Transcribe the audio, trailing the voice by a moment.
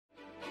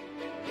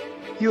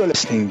You are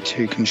listening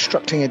to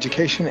Constructing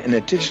Education in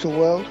a Digital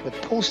World with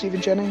Paul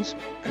Stephen Jennings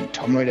and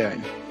Tom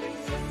Lloyd-Owen.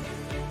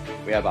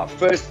 We have our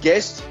first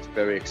guest. It's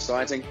very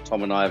exciting.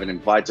 Tom and I have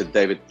invited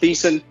David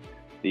Thiessen,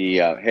 the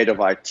head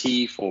of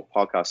IT for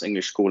Parkhouse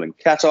English School in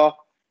Qatar,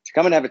 to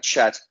come and have a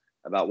chat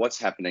about what's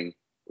happening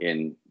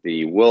in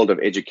the world of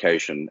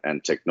education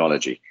and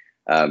technology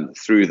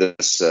through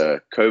this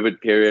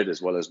COVID period,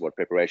 as well as what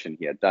preparation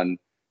he had done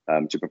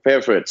to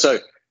prepare for it. So,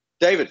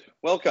 David,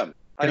 welcome.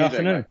 Good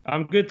afternoon.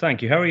 I'm good,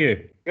 thank you. How are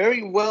you?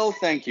 Very well,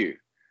 thank you.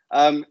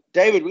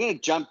 David, we're going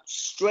to jump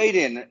straight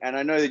in, and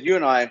I know that you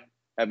and I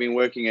have been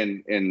working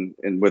in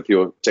with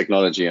your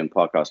technology and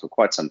Parkhouse for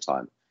quite some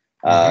time.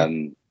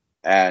 Mm-hmm.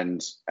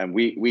 And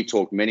we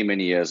talked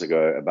many years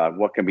ago about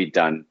what can be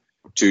done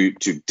to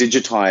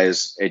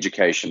digitize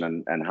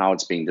education and how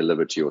it's being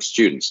delivered to your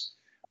students.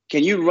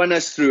 Can you run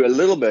us through a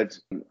little bit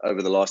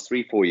over the last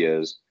 3-4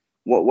 years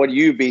what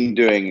you've been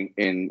doing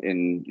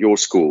in your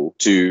school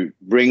to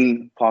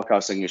bring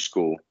Parkhouse English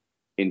School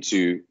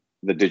into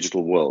the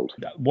digital world?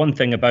 One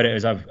thing about it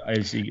is,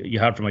 as you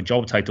heard from my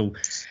job title,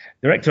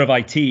 Director of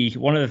IT,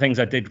 one of the things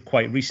I did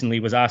quite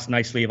recently was ask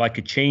nicely if I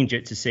could change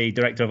it to say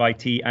Director of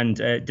IT and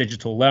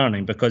Digital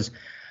Learning, because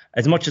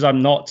as much as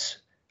I'm not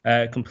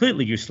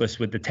completely useless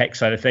with the tech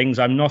side of things,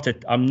 I'm not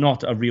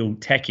a real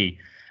techie.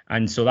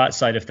 And so that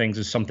side of things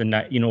is something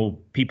that,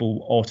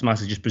 people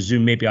automatically just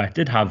presume maybe I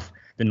did have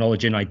the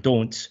knowledge in, I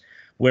don't.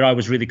 Where I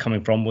was really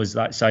coming from was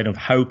that side of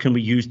how can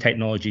we use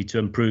technology to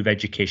improve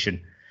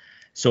education.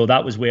 So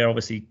that was where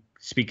obviously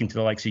speaking to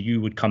the likes of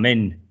you would come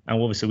in, and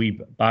obviously we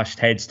bashed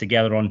heads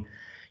together on,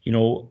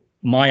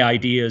 my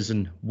ideas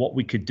and what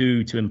we could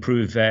do to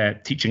improve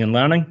teaching and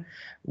learning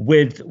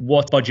with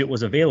what budget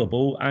was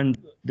available and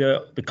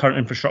the current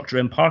infrastructure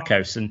in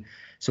Parkhouse. And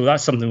so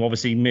that's something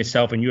obviously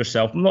myself and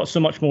yourself, not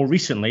so much more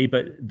recently,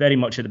 but very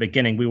much at the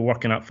beginning, we were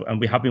working at, and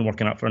we have been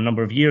working at for a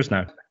number of years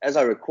now. As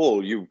I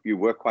recall, you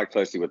work quite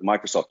closely with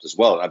Microsoft as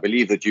well. I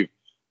believe that you've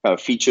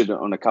featured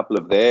on a couple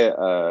of their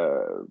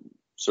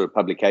sort of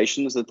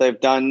publications that they've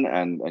done,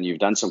 and you've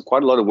done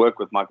quite a lot of work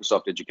with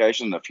Microsoft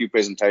Education, a few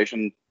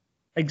presentations.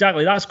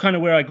 Exactly. That's kind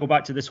of where I go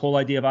back to this whole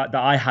idea about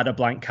that I had a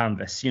blank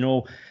canvas,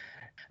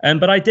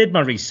 But I did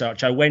my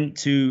research. I went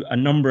to a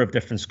number of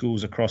different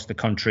schools across the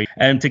country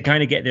to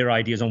kind of get their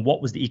ideas on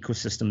what was the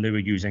ecosystem they were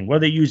using. Were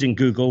they using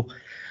Google?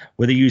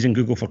 Were they using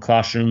Google for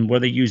Classroom? Were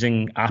they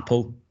using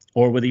Apple?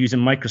 Or were they using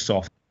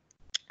Microsoft?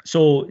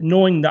 So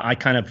knowing that I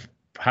kind of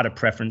had a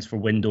preference for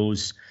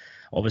Windows,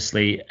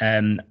 obviously,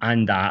 and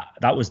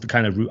that was the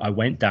kind of route I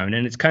went down.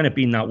 And it's kind of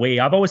been that way.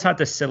 I've always had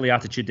this silly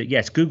attitude that,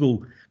 yes,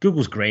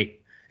 Google's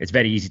great. It's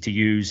very easy to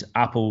use.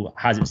 Apple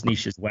has its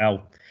niche as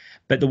well.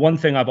 But the one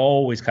thing I've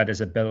always had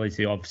this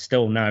ability of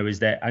still now is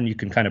that, and you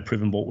can kind of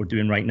prove in what we're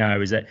doing right now,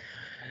 is that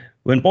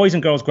when boys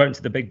and girls go out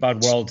into the big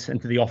bad world,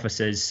 into the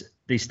offices,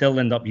 they still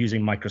end up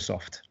using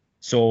Microsoft.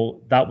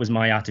 So that was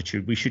my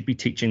attitude. We should be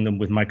teaching them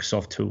with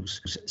Microsoft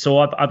tools. So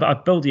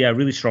I've built a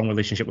really strong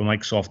relationship with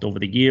Microsoft over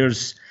the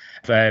years.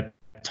 I've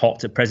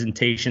talked at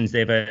presentations.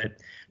 They've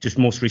just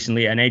most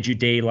recently an Edu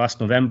Day last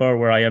November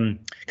where I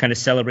kind of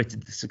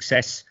celebrated the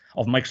success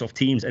of Microsoft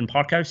Teams in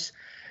Parkhouse.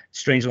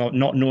 Strangely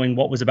not knowing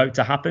what was about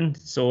to happen.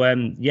 So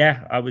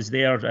I was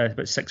there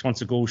about 6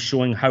 months ago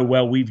showing how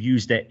well we've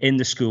used it in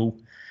the school.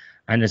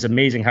 And it's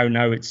amazing how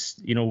now it's,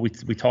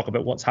 we talk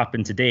about what's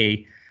happened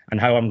today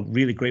and how I'm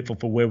really grateful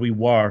for where we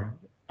were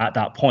at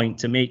that point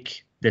to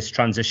make this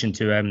transition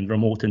to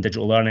remote and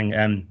digital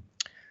learning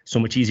so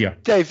much easier.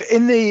 Dave,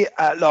 in the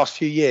last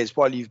few years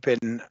while you've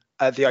been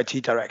the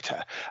IT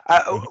director,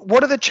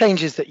 what are the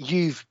changes that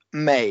you've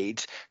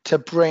made to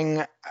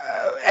bring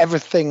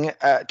everything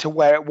to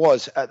where it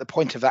was at the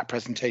point of that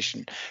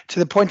presentation, to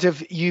the point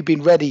of you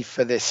being ready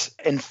for this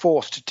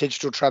enforced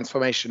digital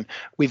transformation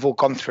we've all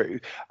gone through?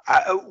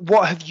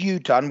 What have you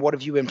done? What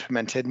have you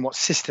implemented? And what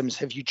systems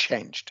have you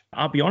changed?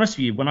 I'll be honest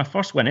with you, when I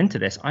first went into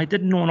this, I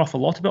didn't know an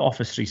awful lot about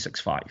Office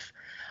 365.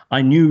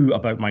 I knew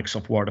about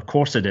Microsoft Word. Of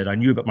course I did. I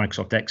knew about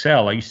Microsoft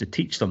Excel. I used to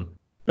teach them.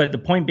 But the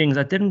point being is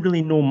I didn't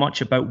really know much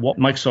about what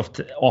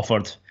Microsoft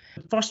offered.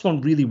 The first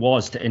one really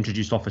was to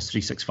introduce Office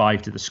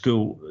 365 to the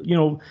school.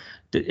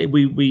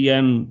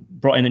 We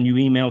brought in a new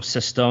email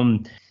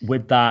system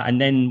with that. And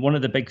then one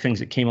of the big things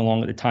that came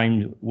along at the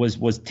time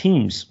was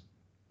Teams.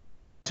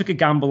 I took a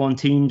gamble on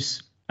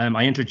Teams.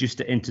 I introduced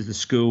it into the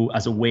school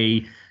as a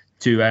way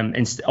to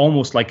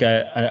almost like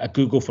a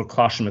Google for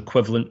Classroom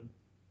equivalent.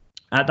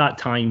 At that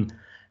time,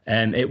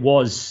 it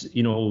was,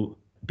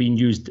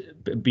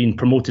 being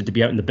promoted to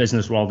be out in the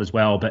business world as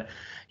well. But,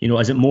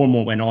 as it more and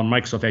more went on,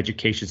 Microsoft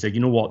Education said,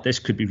 this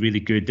could be really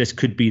good. This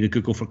could be the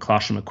Google for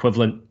Classroom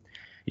equivalent.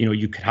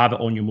 You could have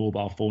it on your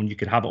mobile phone. You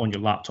could have it on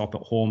your laptop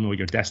at home or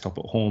your desktop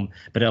at home.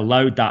 But it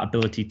allowed that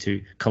ability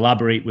to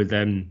collaborate with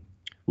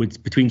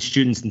between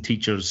students and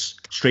teachers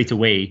straight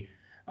away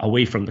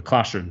from the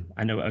classroom.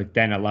 And it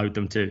then allowed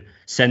them to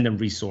send them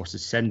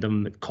resources, send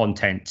them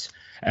content,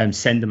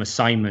 send them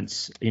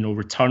assignments,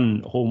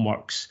 return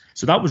homeworks.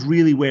 So that was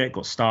really where it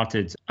got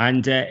started.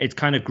 And it's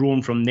kind of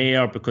grown from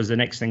there, because the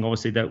next thing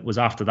obviously that was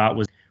after that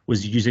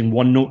was using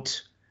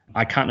OneNote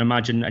I can't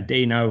imagine a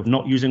day now of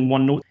not using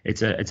OneNote.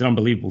 It's an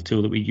unbelievable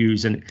tool that we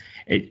use, and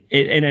it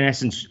in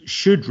essence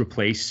should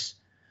replace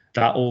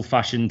that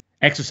old-fashioned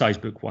exercise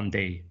book one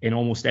day in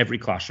almost every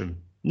classroom.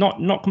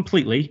 Not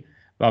completely,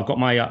 but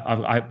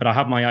I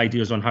have my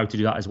ideas on how to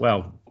do that as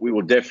well. We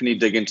will definitely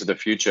dig into the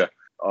future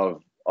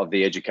of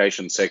the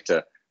education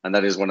sector, and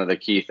that is one of the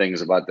key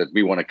things about that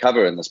we want to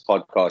cover in this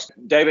podcast.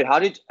 David, how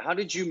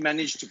did you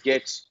manage to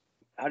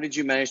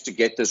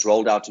get this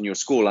rolled out in your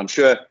school? I'm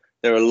sure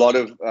there are a lot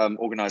of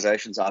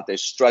organizations out there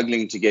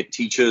struggling to get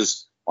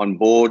teachers on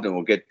board and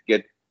will get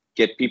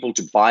people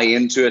to buy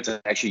into it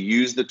and actually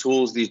use the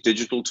tools, these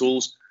digital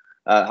tools.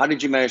 How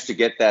did you manage to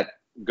get that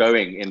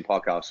going in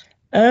Parkhouse?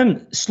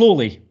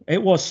 Slowly.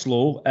 It was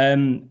slow.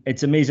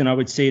 It's amazing. I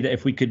would say that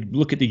if we could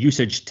look at the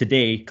usage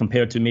today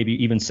compared to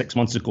maybe even 6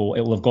 months ago,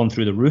 it will have gone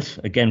through the roof,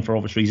 again, for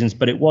obvious reasons,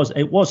 but it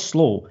was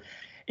slow.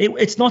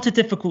 It's not a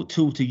difficult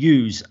tool to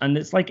use, and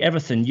it's like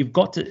everything. You've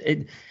got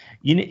to...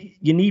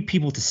 You need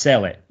people to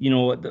sell it.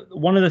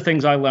 One of the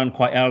things I learned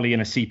quite early in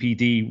a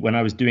CPD when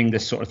I was doing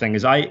this sort of thing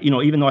is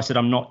even though I said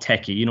I'm not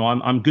techie,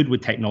 I'm good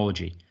with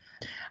technology.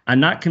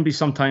 And that can be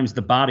sometimes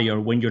the barrier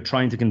when you're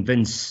trying to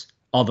convince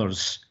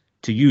others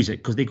to use it,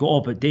 because they go,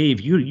 oh, but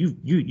Dave, you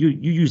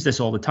use this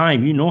all the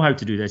time. You know how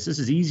to do this. This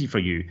is easy for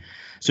you.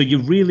 So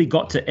you've really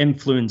got to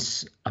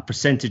influence a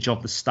percentage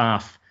of the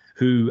staff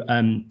who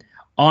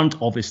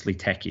aren't obviously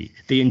techie.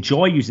 They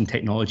enjoy using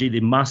technology. They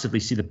massively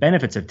see the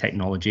benefits of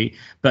technology,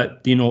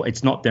 but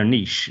it's not their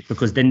niche,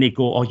 because then they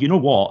go, oh, you know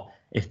what?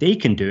 If they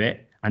can do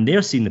it and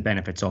they're seeing the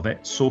benefits of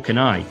it, so can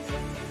I.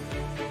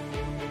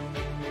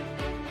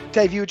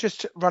 Dave, you were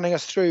just running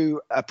us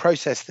through a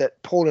process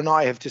that Paul and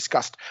I have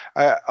discussed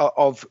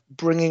of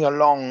bringing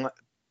along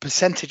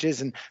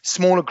percentages and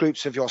smaller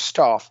groups of your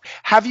staff.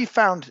 Have you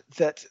found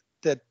that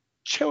the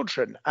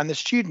children and the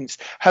students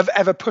have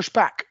ever pushed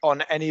back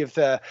on any of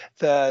the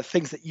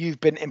things that you've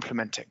been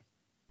implementing?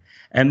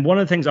 And one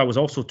of the things I was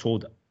also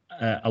told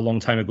a long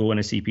time ago in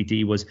a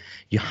CPD was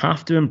you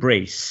have to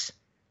embrace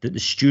that the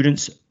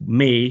students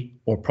may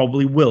or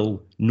probably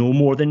will know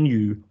more than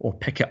you or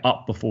pick it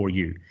up before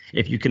you.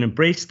 If you can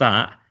embrace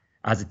that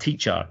as a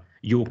teacher,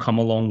 you'll come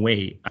a long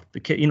way.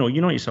 You know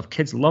yourself,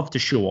 kids love to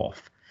show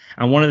off.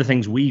 And one of the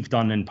things we've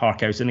done in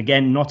Parkhouse, and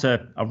again, not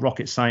a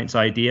rocket science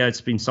idea, it's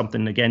been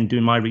something, again,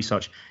 doing my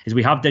research, is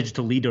we have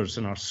digital leaders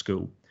in our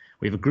school.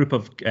 We have a group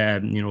of,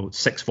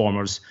 sixth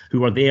formers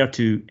who are there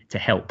to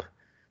help.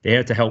 They're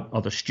there to help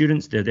other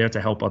students. They're there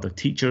to help other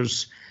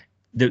teachers.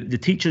 The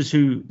teachers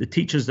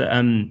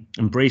that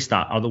embrace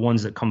that are the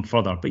ones that come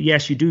further. But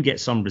yes, you do get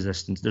some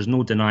resistance. There's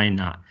no denying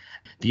that.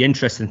 The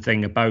interesting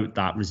thing about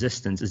that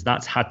resistance is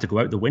that's had to go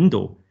out the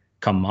window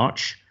come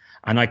March.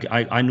 And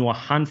I know a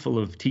handful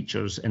of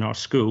teachers in our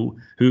school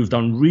who've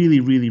done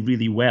really, really,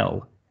 really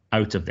well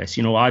out of this.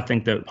 I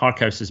think that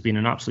Parkhouse has been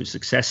an absolute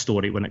success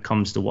story when it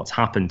comes to what's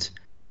happened.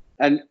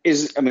 And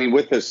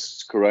with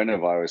this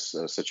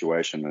coronavirus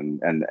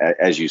situation, and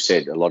as you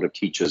said, a lot of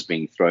teachers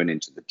being thrown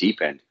into the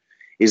deep end,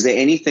 is there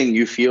anything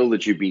you feel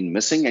that you've been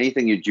missing?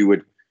 Anything that you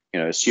would,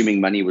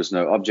 assuming money was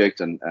no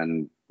object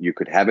and you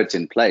could have it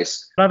in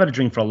place? I've had a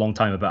dream for a long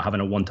time about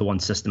having a one-to-one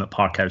system at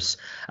Parkhouse.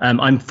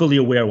 I'm fully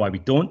aware why we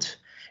don't.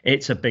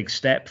 It's a big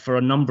step for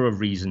a number of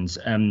reasons.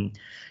 Again,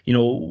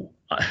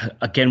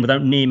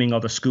 without naming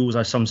other schools,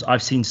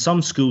 I've seen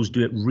some schools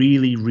do it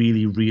really,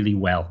 really, really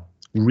well.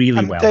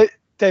 Really well.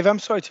 Dave, I'm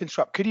sorry to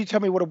interrupt. Could you tell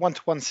me what a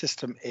one-to-one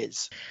system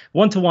is?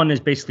 One-to-one is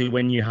basically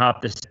when you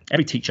have this,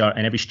 every teacher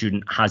and every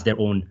student has their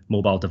own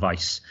mobile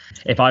device.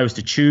 If I was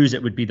to choose,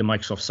 it would be the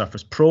Microsoft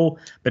Surface Pro,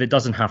 but it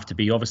doesn't have to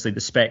be. Obviously,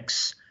 the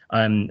specs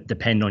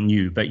depend on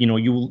you. But, you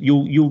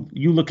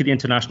look at the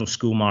international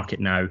school market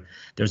now,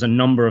 there's a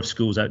number of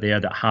schools out there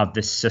that have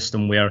this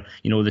system where,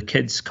 the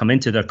kids come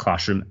into their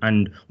classroom,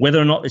 and whether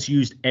or not it's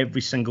used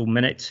every single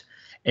minute,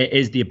 it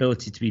is the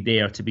ability to be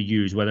there to be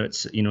used, whether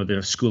it's,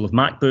 the school of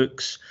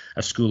MacBooks,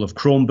 a school of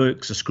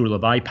Chromebooks, a school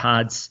of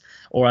iPads,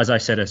 or as I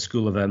said, a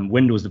school of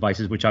Windows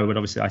devices, which I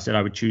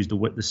would choose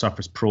the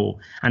Surface Pro.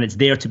 And it's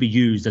there to be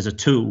used as a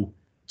tool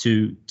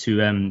to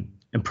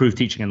improve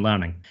teaching and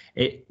learning.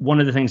 One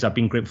of the things I've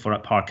been grateful for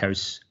at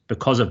Parkhouse,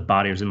 because of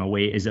barriers in my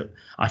way, is that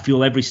I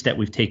feel every step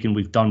we've taken,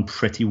 we've done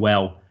pretty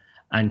well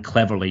and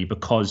cleverly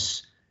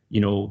because,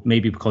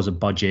 maybe because of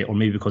budget or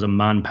maybe because of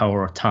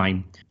manpower or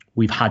time.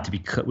 We've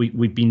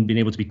been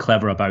able to be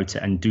clever about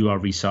it and do our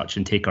research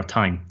and take our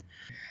time.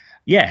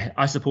 Yeah,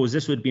 I suppose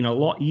this would have been a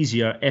lot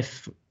easier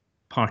if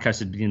Parkhouse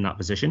had been in that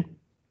position.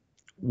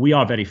 We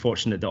are very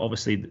fortunate that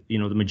obviously, the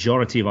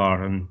majority of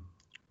our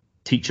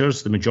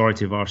teachers, the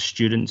majority of our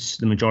students,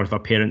 the majority of our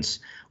parents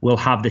will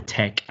have the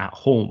tech at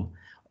home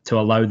to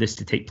allow this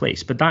to take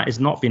place. But that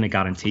has not been a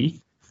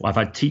guarantee. I've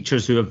had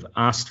teachers who have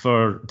asked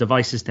for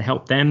devices to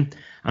help them.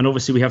 And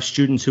obviously we have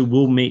students who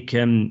will make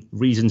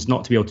reasons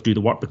not to be able to do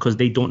the work because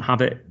they don't have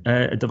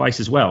a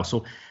device as well.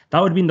 So that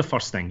would have been the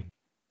first thing.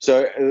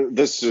 So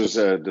this was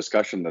a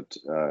discussion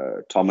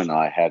that Tom and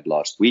I had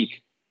last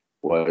week,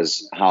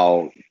 was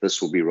how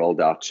this will be rolled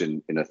out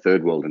in a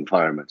third world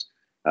environment.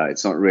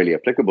 It's not really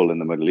applicable in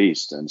the Middle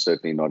East, and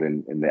certainly not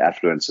in the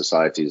affluent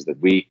societies that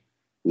we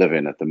live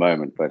in at the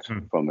moment. But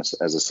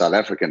as a South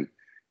African,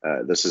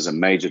 this is a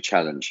major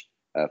challenge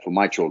for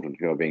my children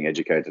who are being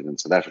educated in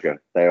South Africa.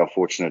 They are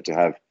fortunate to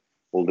have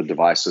all the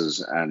devices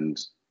and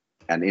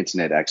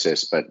internet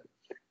access, but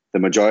the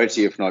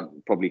majority, if not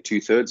probably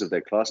 2/3 of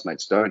their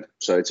classmates don't.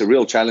 So it's a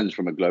real challenge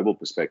from a global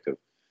perspective,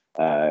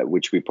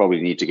 which we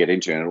probably need to get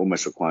into, and it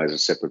almost requires a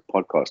separate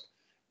podcast.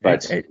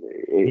 But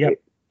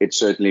it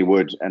certainly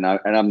would, and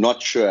I'm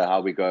not sure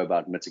how we go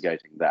about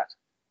mitigating that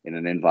in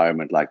an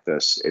environment like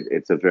this.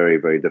 It's a very,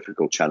 very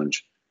difficult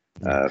challenge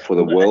for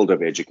the world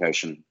of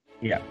education.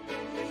 Yeah.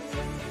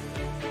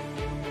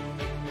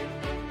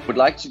 Would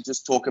like to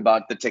just talk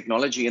about the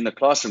technology in the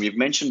classroom. You've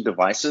mentioned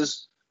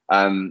devices,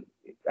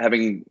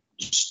 having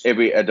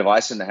a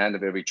device in the hand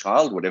of every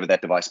child, whatever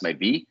that device may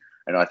be.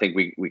 And I think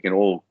we can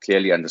all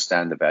clearly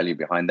understand the value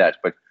behind that.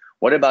 But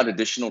what about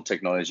additional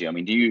technology? I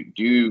mean,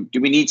 do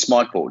we need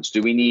smart boards?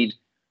 Do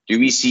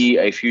we see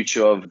a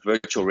future of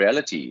virtual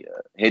reality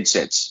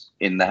headsets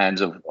in the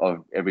hands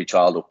of every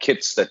child, or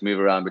kits that move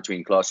around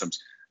between classrooms?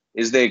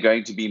 Is there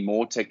going to be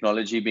more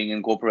technology being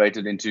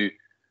incorporated into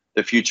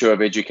the future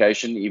of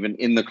education, even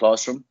in the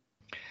classroom?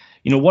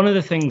 One of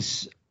the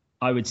things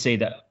I would say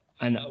that,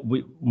 and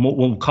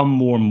will come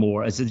more and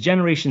more as the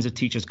generations of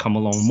teachers come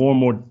along, more and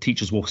more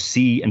teachers will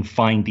see and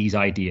find these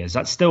ideas.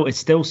 It's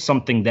still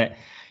something that,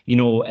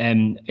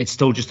 it's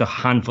still just a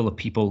handful of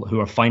people who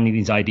are finding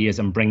these ideas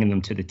and bringing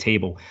them to the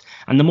table.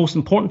 And the most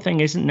important thing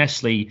isn't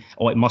necessarily,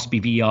 it must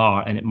be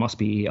VR and it must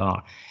be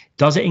AR.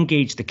 Does it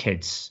engage the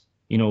kids?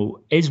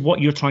 Is what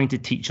you're trying to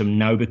teach them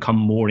now become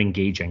more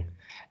engaging?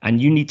 And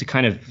you need to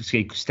kind of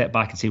step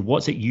back and say,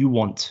 what's it you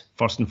want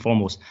first and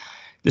foremost?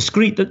 The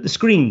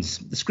screens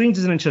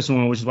is an interesting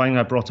one, which is why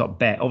I brought up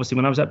BET. Obviously,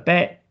 when I was at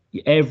BET,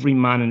 every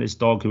man and his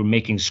dog who were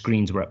making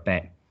screens were at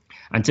BET.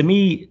 And to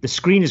me, the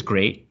screen is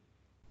great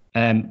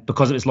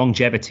because of its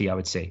longevity, I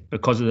would say,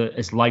 because of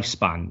its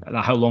lifespan,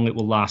 how long it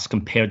will last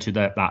compared to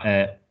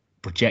that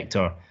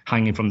projector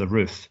hanging from the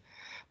roof.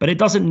 But it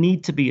doesn't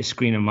need to be a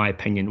screen, in my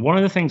opinion. One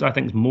of the things I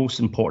think is most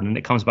important, and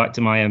it comes back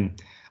to my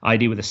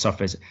idea with the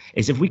Surface,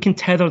 is if we can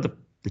tether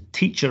the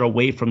teacher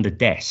away from the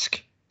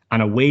desk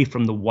and away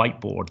from the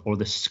whiteboard or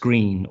the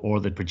screen or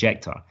the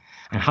projector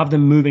and have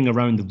them moving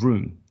around the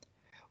room.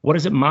 What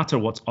does it matter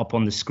what's up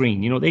on the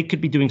screen? They could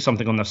be doing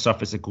something on their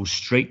Surface that goes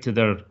straight to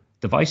their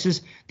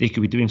devices. They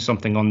could be doing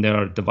something on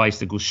their device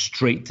that goes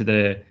straight to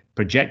the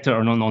projector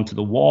or onto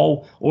the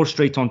wall or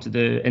straight onto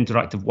the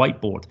interactive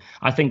whiteboard.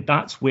 I think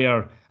that's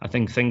where I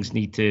think things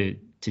need to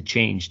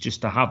change,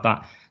 just to have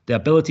the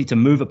ability to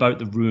move about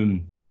the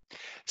room.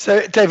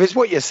 So, David,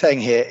 what you're saying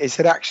here is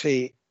that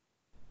actually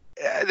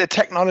the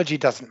technology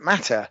doesn't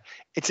matter.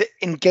 It's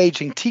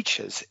engaging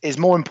teachers is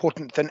more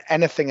important than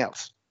anything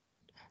else.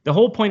 The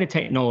whole point of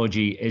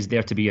technology is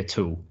there to be a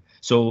tool.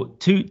 So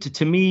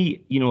to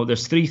me,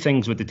 there's three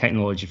things with the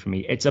technology for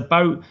me. It's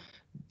about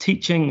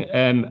teaching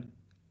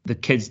the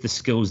kids the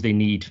skills they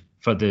need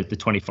for the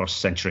 21st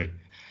century.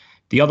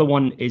 The other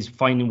one is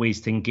finding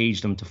ways to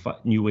engage them to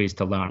new ways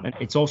to learn. And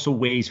it's also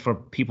ways for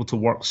people to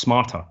work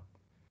smarter.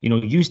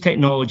 Use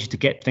technology to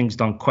get things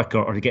done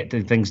quicker or to get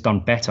things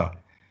done better.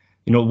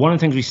 One of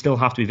the things we still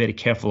have to be very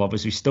careful of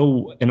is we're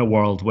still in a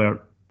world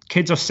where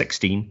kids are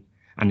 16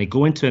 and they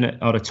go into an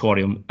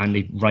auditorium and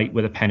they write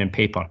with a pen and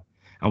paper.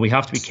 And we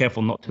have to be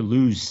careful not to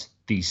lose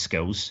these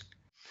skills.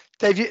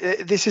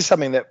 Dave, this is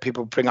something that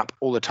people bring up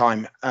all the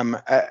time.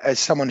 As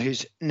someone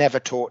who's never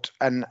taught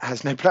and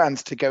has no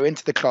plans to go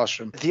into the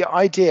classroom, the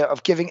idea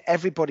of giving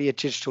everybody a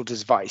digital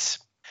device,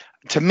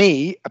 to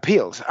me,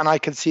 appeals. And I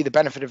can see the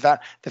benefit of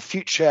that, the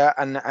future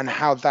and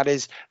how that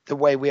is the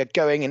way we are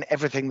going in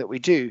everything that we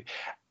do.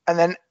 And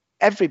then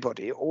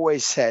everybody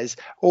always says,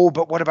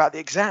 but what about the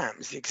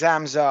exams? The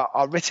exams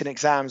are written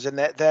exams, and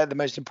they're the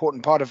most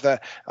important part of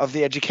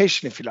the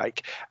education, if you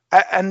like.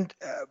 And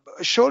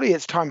surely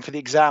it's time for the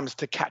exams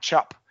to catch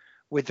up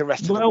with the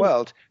rest of the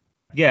world.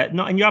 Yeah,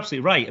 no, and you're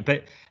absolutely right.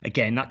 But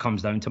again, that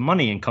comes down to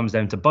money and comes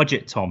down to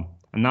budget, Tom.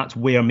 And that's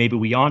where maybe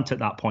we aren't at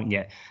that point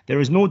yet. There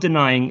is no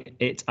denying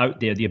it's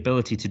out there. The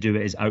ability to do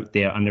it is out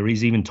there. And there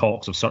is even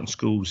talks of certain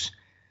schools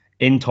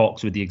in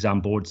talks with the exam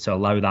boards to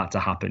allow that to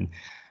happen.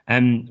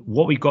 And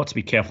what we've got to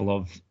be careful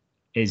of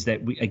is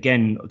that we,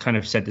 again, kind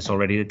of said this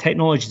already, the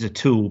technology is a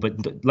tool,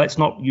 but let's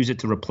not use it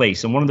to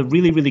replace. And one of the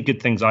really, really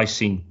good things I've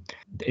seen,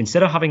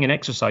 instead of having an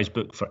exercise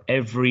book for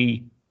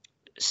every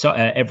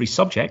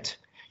subject,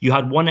 you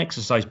had one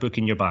exercise book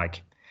in your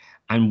bag.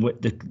 And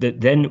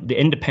then the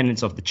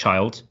independence of the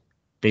child,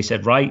 they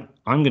said, right,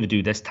 I'm going to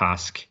do this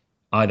task,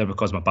 either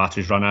because my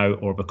battery's run out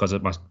or because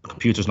my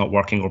computer's not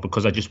working or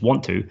because I just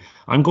want to.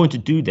 I'm going to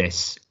do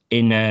this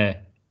in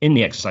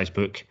the exercise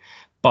book.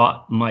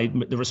 But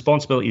the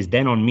responsibility is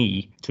then on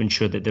me to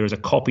ensure that there is a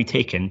copy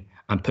taken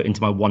and put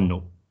into my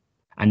OneNote.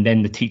 And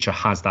then the teacher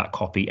has that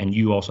copy and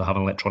you also have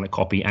an electronic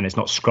copy and it's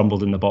not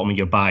scrumbled in the bottom of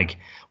your bag,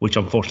 which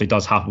unfortunately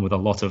does happen with a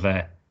lot of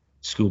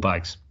school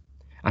bags.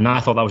 And I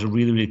thought that was a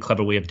really, really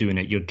clever way of doing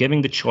it. You're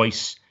giving the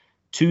choice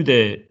to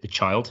the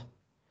child,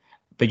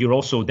 but you're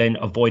also then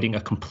avoiding a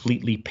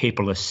completely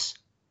paperless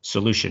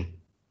solution.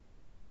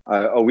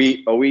 Are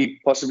we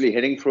possibly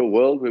heading for a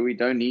world where we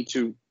don't need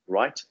to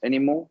write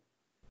anymore?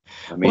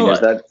 I mean,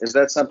 is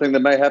that something that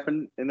may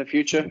happen in the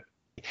future?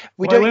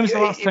 When was the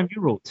last time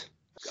you wrote?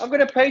 I've got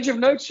a page of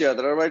notes here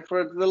that I wrote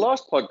for the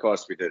last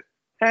podcast we did,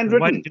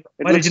 handwritten.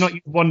 Why did you not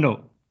use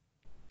OneNote?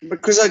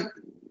 Because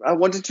I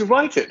wanted to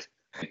write it.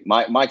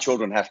 My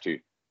children have to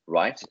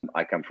write.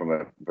 I come from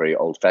a very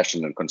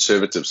old-fashioned and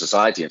conservative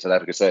society in South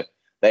Africa, so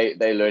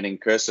they're learning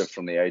cursive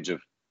from the age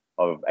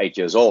of 8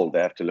 years old. They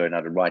have to learn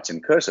how to write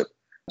in cursive.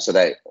 So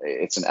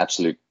it's an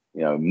absolute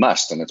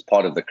must, and it's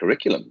part of the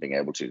curriculum, being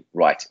able to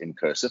write in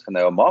cursive, and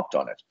they were marked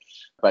on it.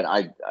 But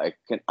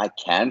I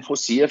can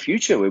foresee a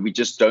future where we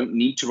just don't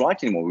need to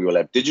write anymore. We will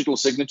have digital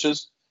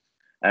signatures,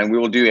 and we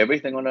will do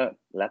everything on a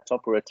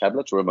laptop or a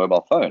tablet or a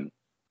mobile phone.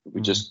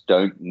 We just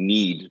don't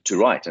need to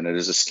write, and it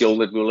is a skill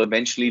that we'll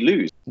eventually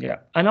lose. Yeah,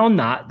 and on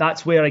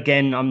that's where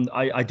again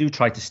I do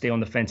try to stay on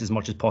the fence as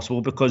much as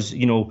possible, because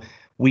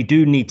we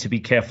do need to be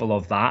careful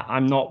of that.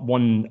 I'm not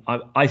one.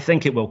 I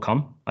think it will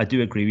come. I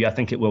do agree with you. I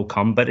think it will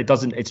come, but it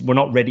doesn't. We're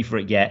not ready for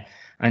it yet.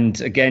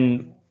 And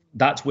again,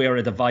 that's where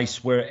a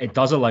device where it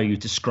does allow you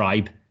to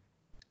scribe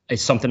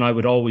is something I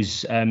would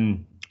always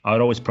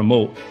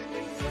promote.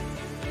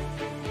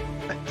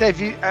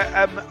 Dave,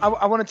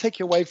 I want to take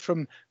you away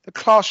from the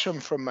classroom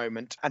for a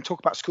moment and talk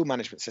about school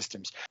management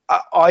systems.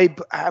 I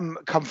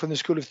come from the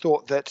school of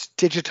thought that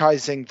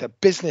digitizing the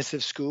business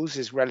of schools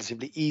is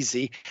relatively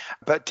easy,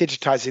 but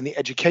digitizing the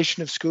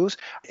education of schools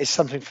is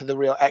something for the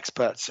real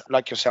experts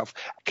like yourself.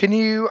 Can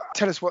you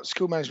tell us what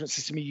school management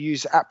system you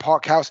use at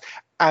Parkhouse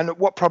and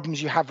what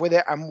problems you have with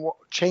it and what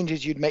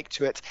changes you'd make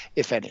to it,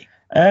 if any?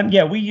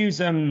 We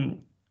use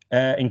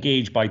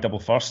Engage by Double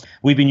First.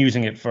 We've been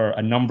using it for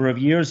a number of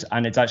years,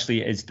 and it's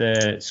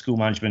the school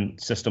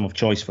management system of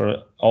choice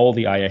for all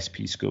the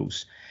ISP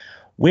schools.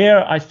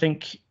 Where I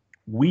think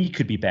we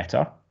could be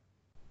better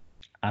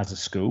as a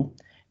school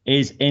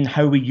is in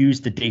how we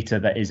use the data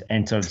that is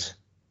entered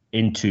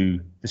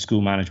into the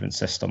school management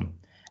system.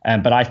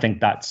 But I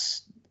think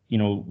that's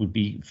would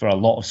be for a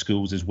lot of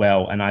schools as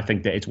well. And I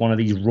think that it's one of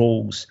these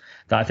roles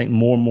that I think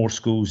more and more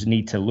schools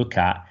need to look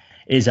at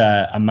is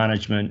a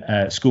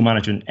school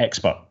management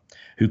expert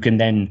who can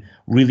then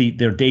really,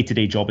 their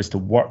day-to-day job is to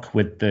work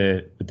with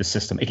the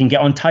system. It can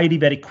get untidy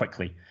very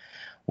quickly.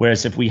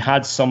 Whereas if we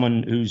had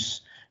someone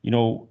who's,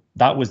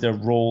 that was their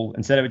role,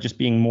 instead of it just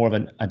being more of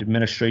an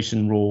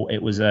administration role, it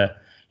was the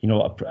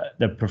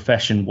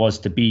profession was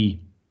to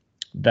be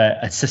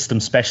a system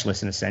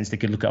specialist in a sense. They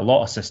could look at a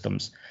lot of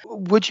systems.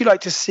 Would you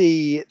like to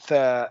see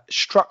the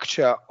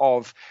structure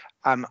of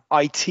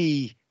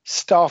IT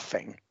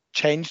staffing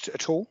changed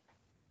at all?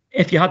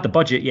 If you had the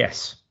budget,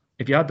 yes.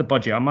 If you had the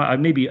budget, if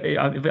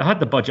I had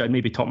the budget, I'd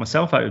maybe talk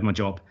myself out of my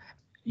job.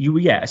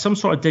 Some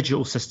sort of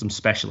digital system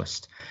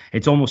specialist.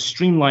 It's almost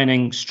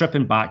streamlining,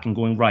 stripping back and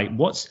going, right,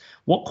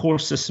 what core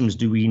systems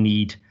do we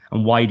need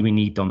and why do we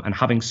need them? And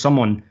having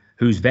someone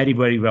who's very,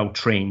 very well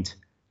trained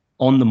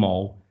on them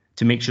all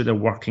to make sure they're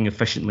working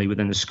efficiently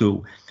within the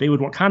school. They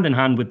would work hand in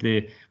hand with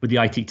the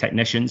IT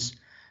technicians,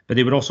 but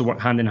they would also work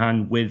hand in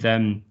hand with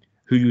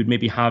who you would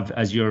maybe have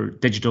as your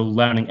digital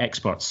learning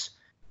experts.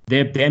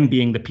 Them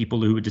being the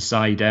people who would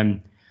decide,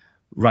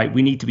 right,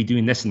 we need to be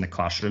doing this in the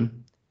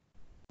classroom.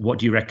 What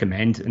do you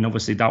recommend? And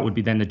obviously that would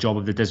be then the job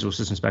of the digital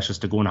system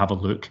specialist to go and have a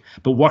look.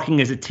 But working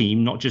as a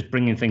team, not just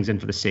bringing things in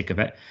for the sake of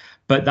it,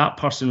 but that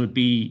person would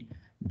be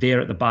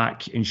there at the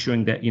back,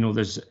 ensuring that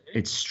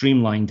it's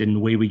streamlined in the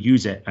way we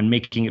use it and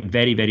making it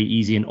very, very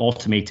easy and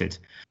automated.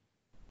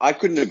 I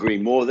couldn't agree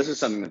more. This is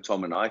something that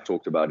Tom and I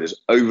talked about: is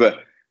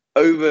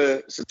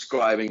over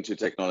subscribing to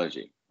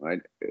technology,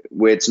 right,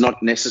 where it's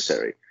not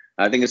necessary.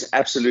 I think it's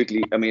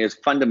it's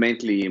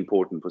fundamentally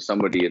important for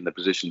somebody in the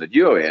position that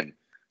you're in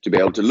to be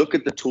able to look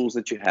at the tools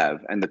that you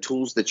have and the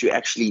tools that you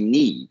actually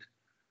need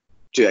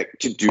to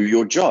do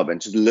your job and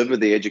to deliver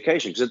the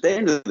education. Because at the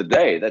end of the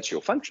day, that's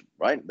your function,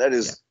 right? That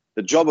is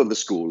the job of the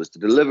school, is to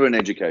deliver an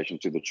education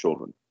to the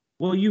children.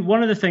 Well,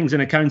 one of the things,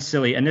 and it sounds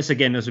silly, and this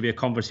will be a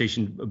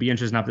conversation, it'll be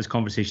interesting to have this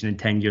conversation in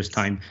 10 years'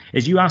 time,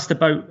 is you asked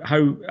about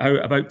how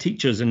about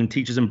teachers and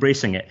teachers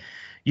embracing it.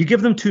 You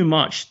give them too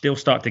much, they'll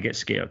start to get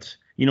scared.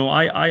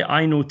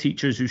 I know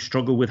teachers who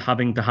struggle with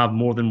having to have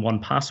more than one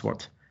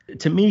password.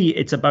 To me,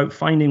 it's about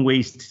finding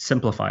ways to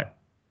simplify it.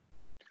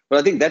 Well,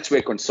 I think that's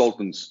where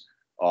consultants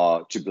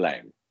are to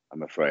blame,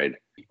 I'm afraid,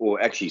 or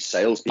actually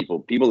salespeople,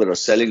 people that are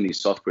selling these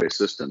software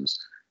systems.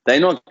 They're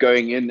not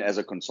going in as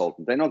a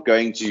consultant. They're not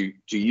going to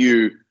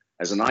you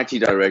as an IT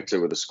director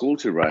with a school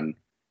to run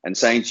and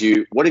saying to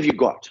you, what have you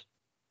got?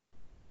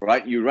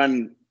 Right? You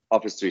run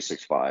Office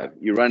 365,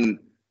 you run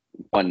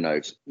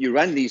OneNote, you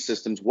run these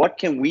systems. What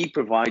can we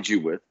provide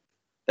you with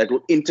that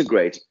will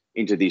integrate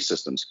into these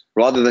systems,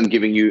 rather than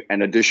giving you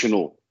an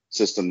additional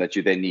system that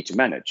you then need to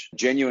manage? A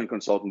genuine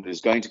consultant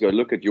is going to go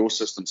look at your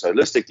systems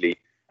holistically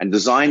and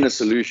design a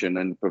solution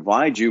and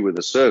provide you with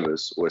a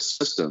service or a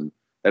system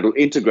that will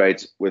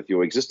integrate with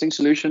your existing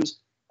solutions,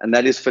 and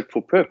that is fit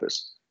for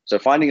purpose. So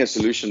finding a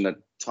solution that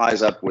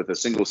ties up with a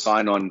single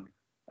sign-on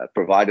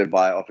provided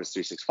by Office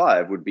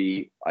 365 would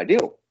be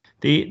ideal.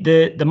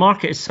 The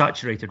market is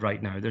saturated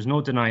right now. There's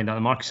no denying that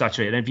the market is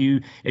saturated.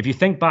 And if you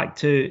think back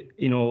to,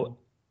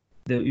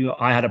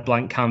 I had a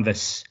blank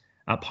canvas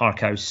at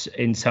Parkhouse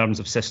in terms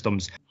of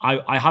systems.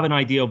 I have an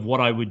idea of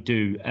what I would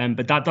do,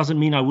 but that doesn't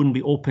mean I wouldn't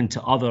be open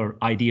to other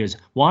ideas.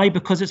 Why?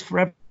 Because it's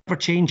forever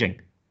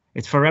changing.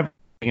 It's forever,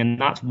 and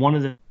that's one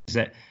of the things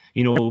that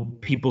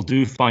people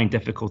do find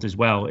difficult as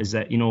well. Is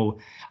that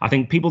I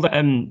think people that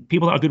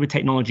are good with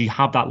technology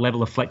have that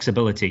level of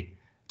flexibility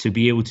to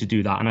be able to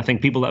do that, and I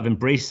think people that have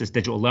embraced this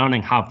digital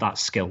learning have that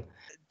skill.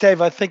 Dave,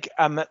 I think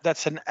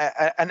that's an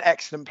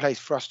excellent place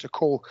for us to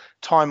call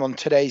time on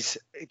today's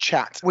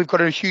chat. We've got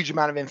a huge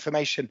amount of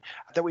information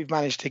that we've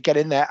managed to get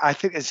in there. I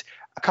think there's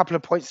a couple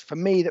of points for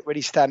me that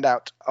really stand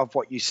out of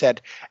what you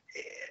said.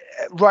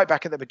 Right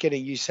back at the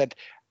beginning, you said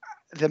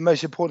the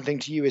most important thing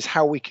to you is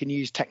how we can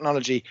use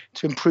technology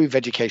to improve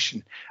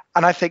education.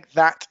 And I think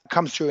that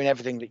comes through in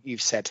everything that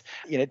you've said.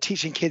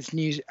 Teaching kids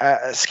new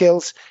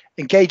skills,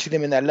 engaging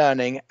them in their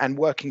learning, and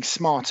working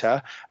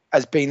smarter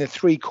as being the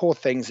three core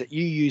things that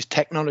you use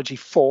technology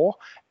for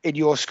in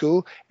your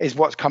school is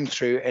what's come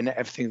through in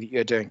everything that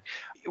you're doing.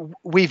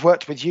 We've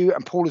worked with you,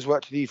 and Paul has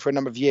worked with you for a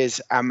number of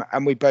years, and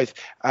we both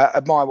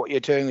admire what you're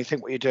doing. We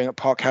think what you're doing at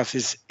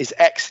Parkhouse is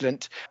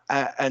excellent,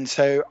 and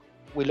so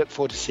we look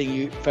forward to seeing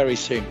you very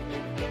soon.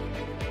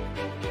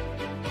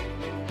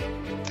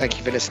 Thank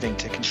you for listening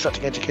to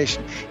Constructing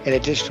Education in a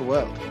Digital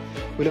World.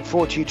 We look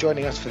forward to you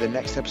joining us for the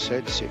next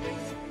episode soon.